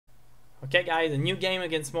Okay guys, a new game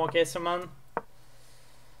against Marc Esserman.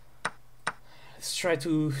 Let's try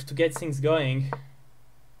to get things going,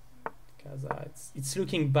 because it's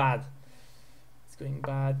looking bad. It's going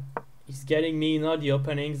bad. He's getting me in all the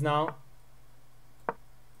openings now.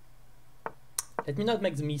 Let me not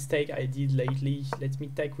make the mistake I did lately. Let me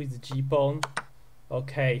take with the G pawn.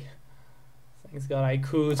 Okay, thanks God I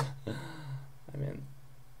could. I mean,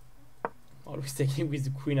 always taking with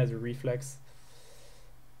the queen as a reflex.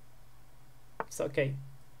 It's okay.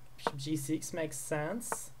 Bishop G6 makes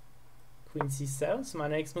sense. Queen C7. So my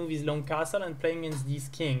next move is long castle and playing against this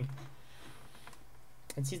king.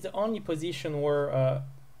 And this is the only position where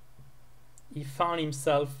he found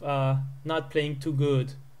himself not playing too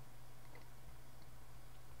good.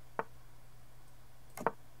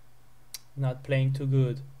 Not playing too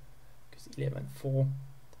good. Because 11-4.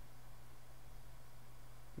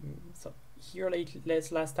 So here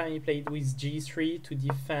last time he played with G3 to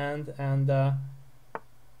defend, and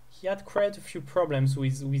he had quite a few problems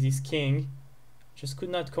with his king. Just could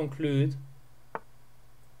not conclude.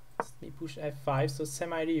 Let me push F5. So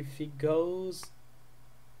same idea if he goes.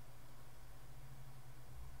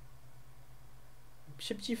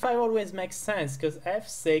 Bishop G5 always makes sense because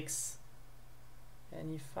F6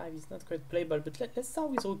 and E5 is not quite playable. But let's start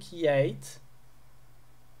with Rook E8.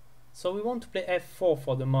 So we want to play F4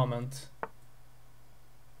 for the moment.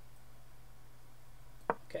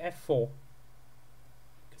 Okay, F4.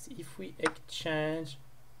 Because if we exchange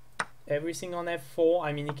everything on F4,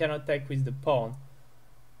 I mean he cannot take with the pawn.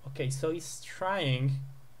 Okay, so he's trying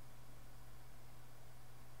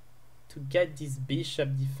to get this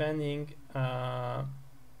bishop defending,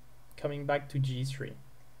 coming back to G3.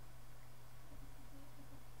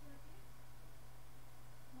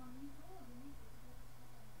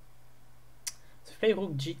 So play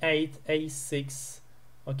Rook G8, A6.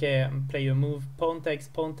 Okay, play a move, pawn takes,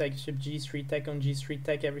 bishop G3, take on G3,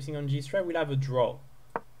 take everything on G3. I will have a draw.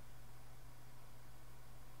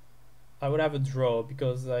 I would have a draw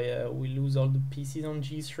because I will lose all the pieces on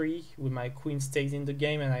G3 with my queen stays in the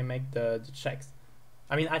game and I make the checks.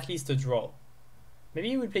 I mean, at least a draw.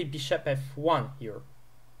 Maybe we will play bishop F1 here.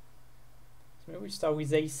 So maybe we start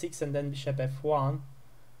with A6 and then bishop F1.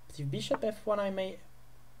 But if bishop F1 I may...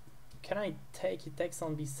 Can I take? It takes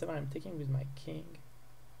on B7. I'm taking with my king.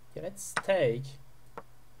 Yeah, let's take. I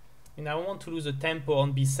mean, I don't want to lose a tempo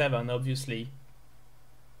on B7, obviously.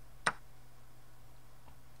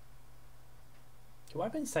 What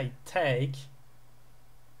happens if I take?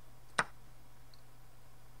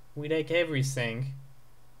 We take everything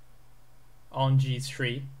on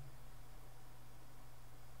G3.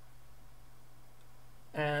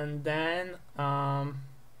 And then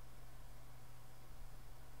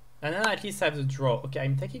at least I have the draw. Okay,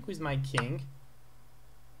 I'm taking with my king.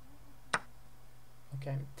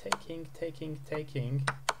 Okay, I'm taking.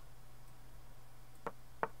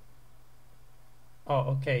 Oh,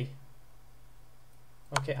 okay.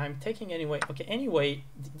 Okay, I'm taking anyway. Okay, anyway,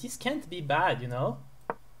 this can't be bad, you know?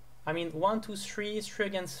 I mean, 1, 2, 3, 3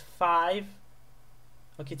 against 5.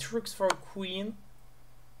 Okay, 2 rooks for a queen.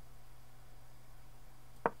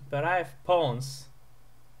 But I have pawns.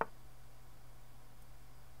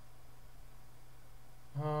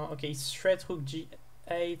 Okay, straight rook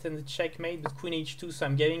G8 and the checkmate, but queen H2, so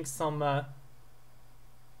I'm getting some air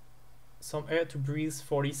to breathe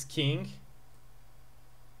for this king.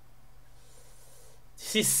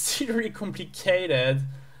 This is still really complicated,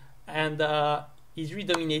 and he's really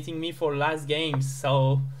dominating me for last game,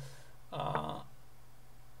 so I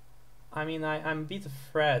mean I'm a bit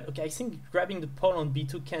afraid. Okay, I think grabbing the pawn on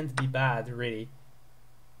B2 can't be bad, really,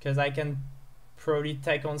 because I can probably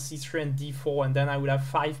take on C3 and D4, and then I will have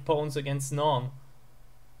 5 pawns against none.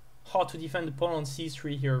 Hard to defend the pawn on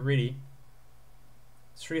C3 here, really.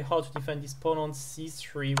 It's really hard to defend this pawn on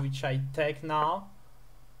C3, which I take now.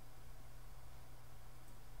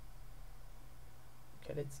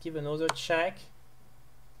 Okay, let's give another check.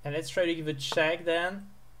 And let's try to give a check then.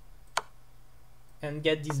 And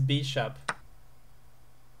get this bishop.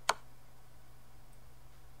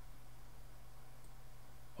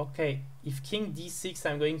 Okay, if king d6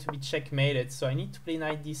 I'm going to be checkmated, so I need to play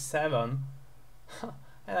knight d7.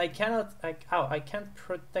 And I cannot, I can't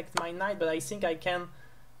protect my knight, but I think I can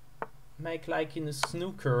make like in a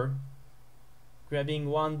snooker, grabbing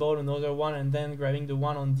one ball, another one, and then grabbing the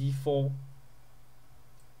one on d4.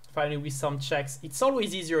 Finally with some checks. It's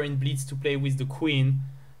always easier in Blitz to play with the queen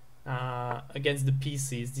against the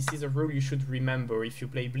pieces. This is a rule you should remember if you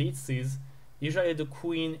play Blitzes. Usually the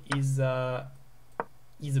queen is a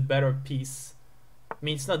better piece. I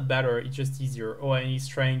mean, it's not better, it's just easier. Oh, and he's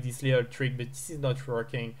trying this little trick, but this is not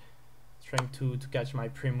working. He's trying to catch my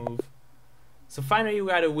pre-move. So finally we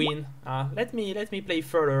got a win. Let me play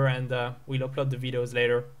further, and we'll upload the videos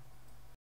later.